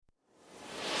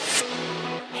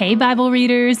Hey, Bible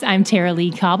readers, I'm Tara Lee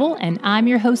Cobble, and I'm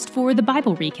your host for the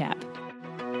Bible Recap.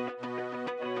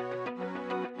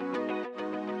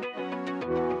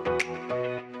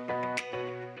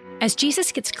 As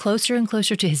Jesus gets closer and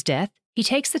closer to his death, he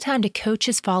takes the time to coach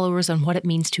his followers on what it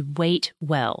means to wait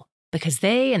well, because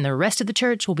they and the rest of the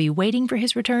church will be waiting for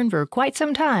his return for quite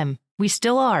some time. We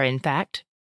still are, in fact.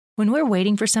 When we're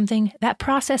waiting for something, that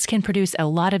process can produce a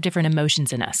lot of different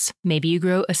emotions in us. Maybe you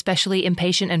grow especially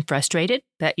impatient and frustrated.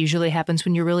 That usually happens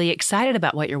when you're really excited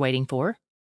about what you're waiting for.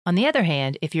 On the other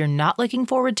hand, if you're not looking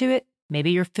forward to it,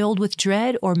 maybe you're filled with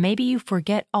dread, or maybe you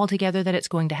forget altogether that it's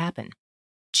going to happen.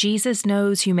 Jesus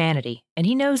knows humanity, and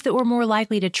he knows that we're more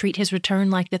likely to treat his return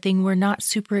like the thing we're not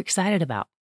super excited about.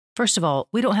 First of all,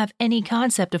 we don't have any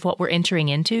concept of what we're entering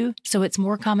into, so it's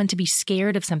more common to be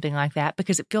scared of something like that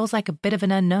because it feels like a bit of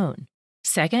an unknown.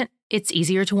 Second, it's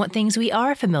easier to want things we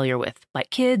are familiar with, like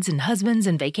kids and husbands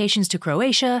and vacations to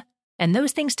Croatia, and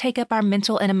those things take up our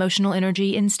mental and emotional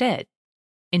energy instead.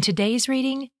 In today's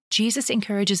reading, Jesus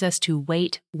encourages us to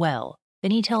wait well.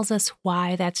 Then he tells us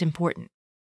why that's important.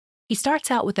 He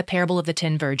starts out with the parable of the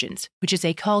 10 virgins, which is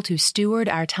a call to steward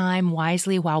our time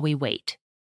wisely while we wait.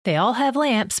 They all have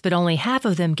lamps, but only half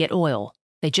of them get oil.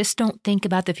 They just don't think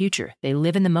about the future. They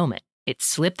live in the moment. It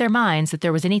slipped their minds that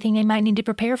there was anything they might need to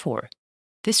prepare for.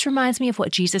 This reminds me of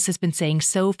what Jesus has been saying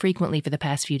so frequently for the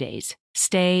past few days.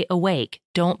 Stay awake.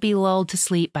 Don't be lulled to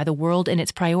sleep by the world and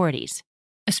its priorities.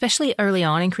 Especially early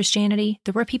on in Christianity,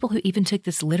 there were people who even took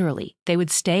this literally. They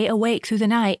would stay awake through the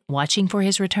night, watching for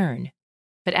his return.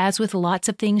 But as with lots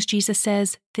of things Jesus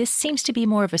says, this seems to be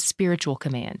more of a spiritual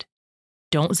command.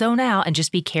 Don't zone out and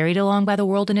just be carried along by the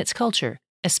world and its culture,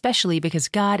 especially because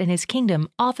God and his kingdom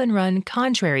often run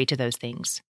contrary to those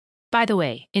things. By the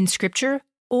way, in Scripture,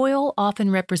 oil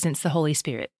often represents the Holy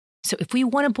Spirit. So if we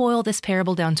want to boil this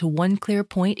parable down to one clear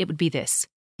point, it would be this.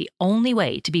 The only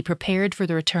way to be prepared for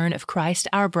the return of Christ,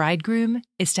 our bridegroom,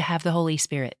 is to have the Holy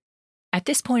Spirit. At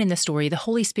this point in the story, the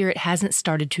Holy Spirit hasn't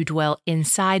started to dwell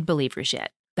inside believers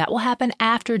yet. That will happen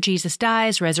after Jesus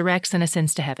dies, resurrects, and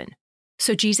ascends to heaven.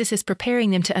 So Jesus is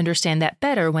preparing them to understand that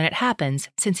better when it happens,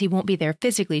 since he won't be there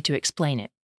physically to explain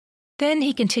it. Then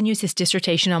he continues his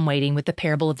dissertation on waiting with the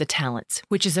parable of the talents,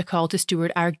 which is a call to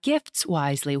steward our gifts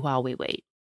wisely while we wait.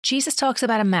 Jesus talks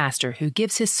about a master who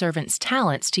gives his servants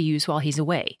talents to use while he's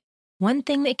away. One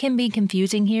thing that can be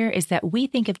confusing here is that we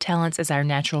think of talents as our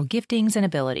natural giftings and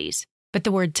abilities, but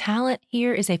the word talent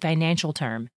here is a financial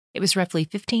term. It was roughly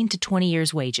 15 to 20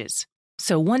 years' wages.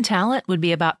 So one talent would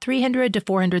be about $300,000 to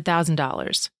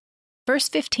 $400,000. Verse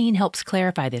 15 helps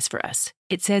clarify this for us.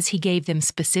 It says he gave them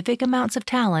specific amounts of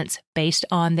talents based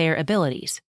on their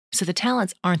abilities. So the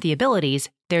talents aren't the abilities,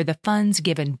 they're the funds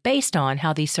given based on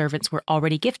how these servants were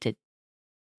already gifted.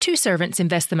 2 servants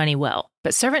invest the money well,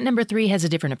 but servant number 3 has a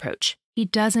different approach. He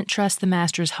doesn't trust the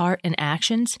master's heart and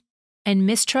actions, and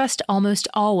mistrust almost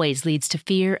always leads to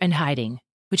fear and hiding,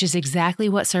 which is exactly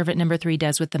what servant number 3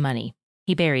 does with the money.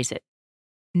 He buries it.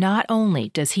 Not only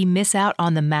does he miss out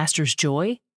on the master's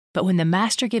joy, but when the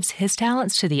master gives his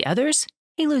talents to the others,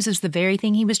 he loses the very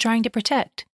thing he was trying to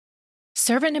protect.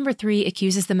 Servant number 3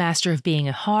 accuses the master of being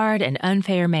a hard and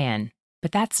unfair man,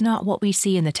 but that's not what we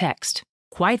see in the text.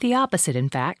 Quite the opposite, in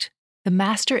fact. The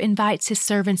master invites his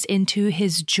servants into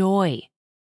his joy.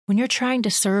 When you're trying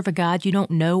to serve a God you don't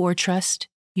know or trust,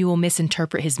 you will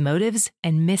misinterpret his motives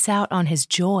and miss out on his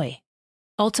joy.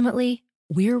 Ultimately,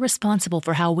 we're responsible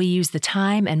for how we use the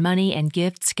time and money and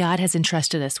gifts God has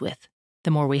entrusted us with.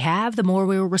 The more we have, the more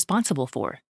we're responsible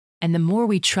for. And the more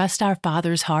we trust our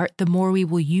Father's heart, the more we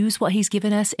will use what he's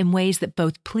given us in ways that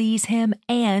both please him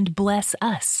and bless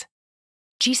us.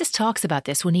 Jesus talks about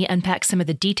this when he unpacks some of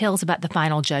the details about the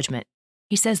final judgment.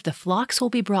 He says the flocks will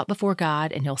be brought before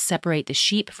God and he'll separate the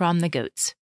sheep from the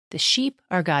goats. The sheep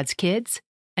are God's kids,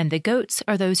 and the goats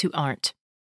are those who aren't.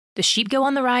 The sheep go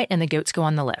on the right and the goats go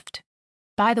on the left.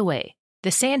 By the way, the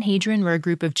Sanhedrin were a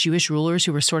group of Jewish rulers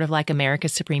who were sort of like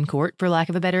America's Supreme Court, for lack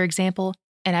of a better example,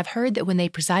 and I've heard that when they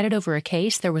presided over a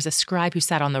case, there was a scribe who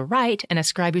sat on the right and a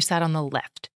scribe who sat on the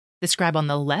left. The scribe on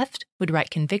the left would write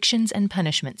convictions and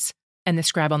punishments, and the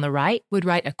scribe on the right would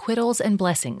write acquittals and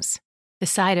blessings. The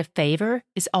side of favor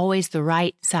is always the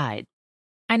right side.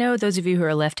 I know those of you who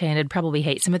are left-handed probably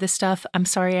hate some of this stuff. I'm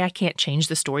sorry I can't change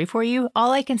the story for you.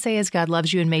 All I can say is God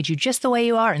loves you and made you just the way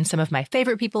you are, and some of my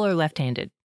favorite people are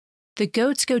left-handed. The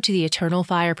goats go to the eternal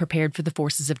fire prepared for the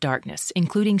forces of darkness,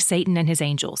 including Satan and his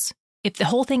angels. If the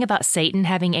whole thing about Satan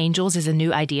having angels is a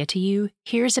new idea to you,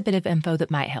 here's a bit of info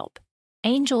that might help.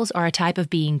 Angels are a type of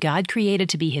being God created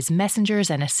to be his messengers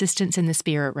and assistants in the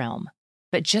spirit realm.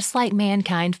 But just like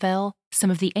mankind fell,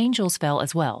 some of the angels fell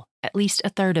as well, at least a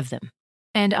third of them.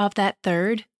 And of that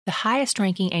third, The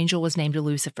highest-ranking angel was named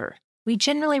Lucifer. We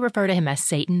generally refer to him as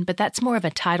Satan, but that's more of a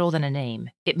title than a name.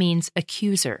 It means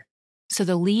accuser. So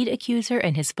the lead accuser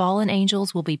and his fallen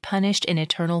angels will be punished in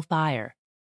eternal fire.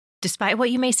 Despite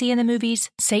what you may see in the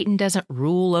movies, Satan doesn't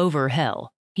rule over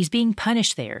hell. He's being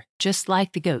punished there, just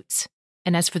like the goats.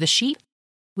 And as for the sheep,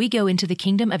 we go into the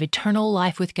kingdom of eternal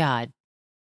life with God.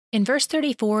 In verse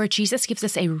 34, Jesus gives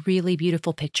us a really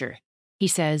beautiful picture. He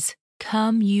says,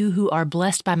 "Come, you who are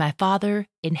blessed by my Father,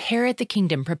 inherit the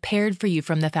kingdom prepared for you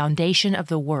from the foundation of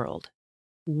the world."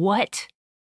 What?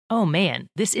 Oh man,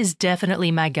 this is definitely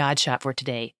my God shot for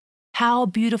today. How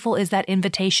beautiful is that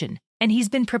invitation? And he's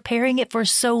been preparing it for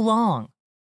so long.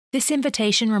 This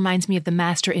invitation reminds me of the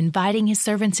master inviting his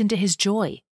servants into his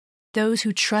joy. Those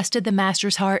who trusted the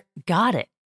master's heart got it.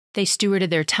 They stewarded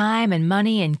their time and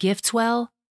money and gifts well.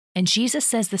 And Jesus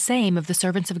says the same of the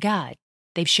servants of God.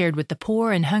 They've shared with the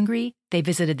poor and hungry. They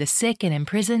visited the sick and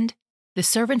imprisoned. The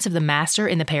servants of the master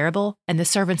in the parable and the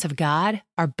servants of God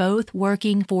are both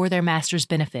working for their master's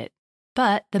benefit.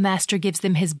 But the master gives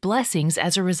them his blessings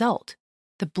as a result.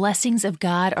 The blessings of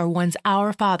God are ones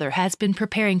our Father has been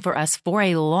preparing for us for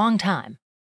a long time.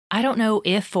 I don't know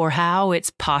if or how it's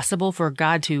possible for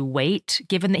God to wait,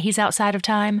 given that he's outside of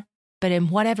time, but in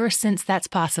whatever sense that's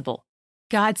possible,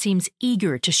 God seems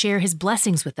eager to share his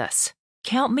blessings with us.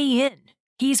 Count me in.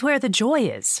 He's where the joy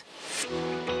is.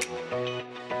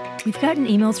 We've gotten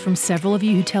emails from several of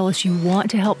you who tell us you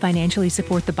want to help financially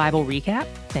support the Bible Recap.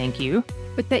 Thank you.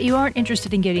 But that you aren't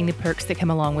interested in getting the perks that come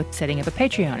along with setting up a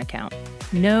Patreon account.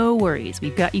 No worries,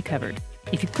 we've got you covered.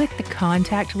 If you click the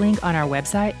contact link on our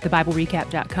website,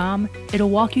 thebiblerecap.com, it'll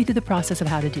walk you through the process of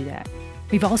how to do that.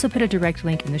 We've also put a direct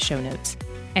link in the show notes.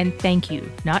 And thank you,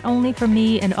 not only from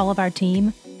me and all of our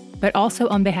team, but also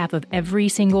on behalf of every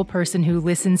single person who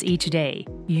listens each day.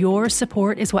 Your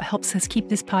support is what helps us keep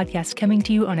this podcast coming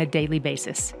to you on a daily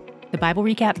basis.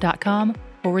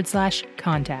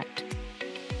 thebiblerecap.com/contact.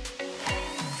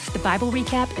 The Bible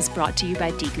Recap is brought to you by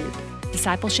D Group,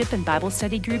 discipleship and Bible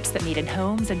study groups that meet in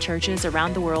homes and churches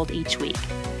around the world each week.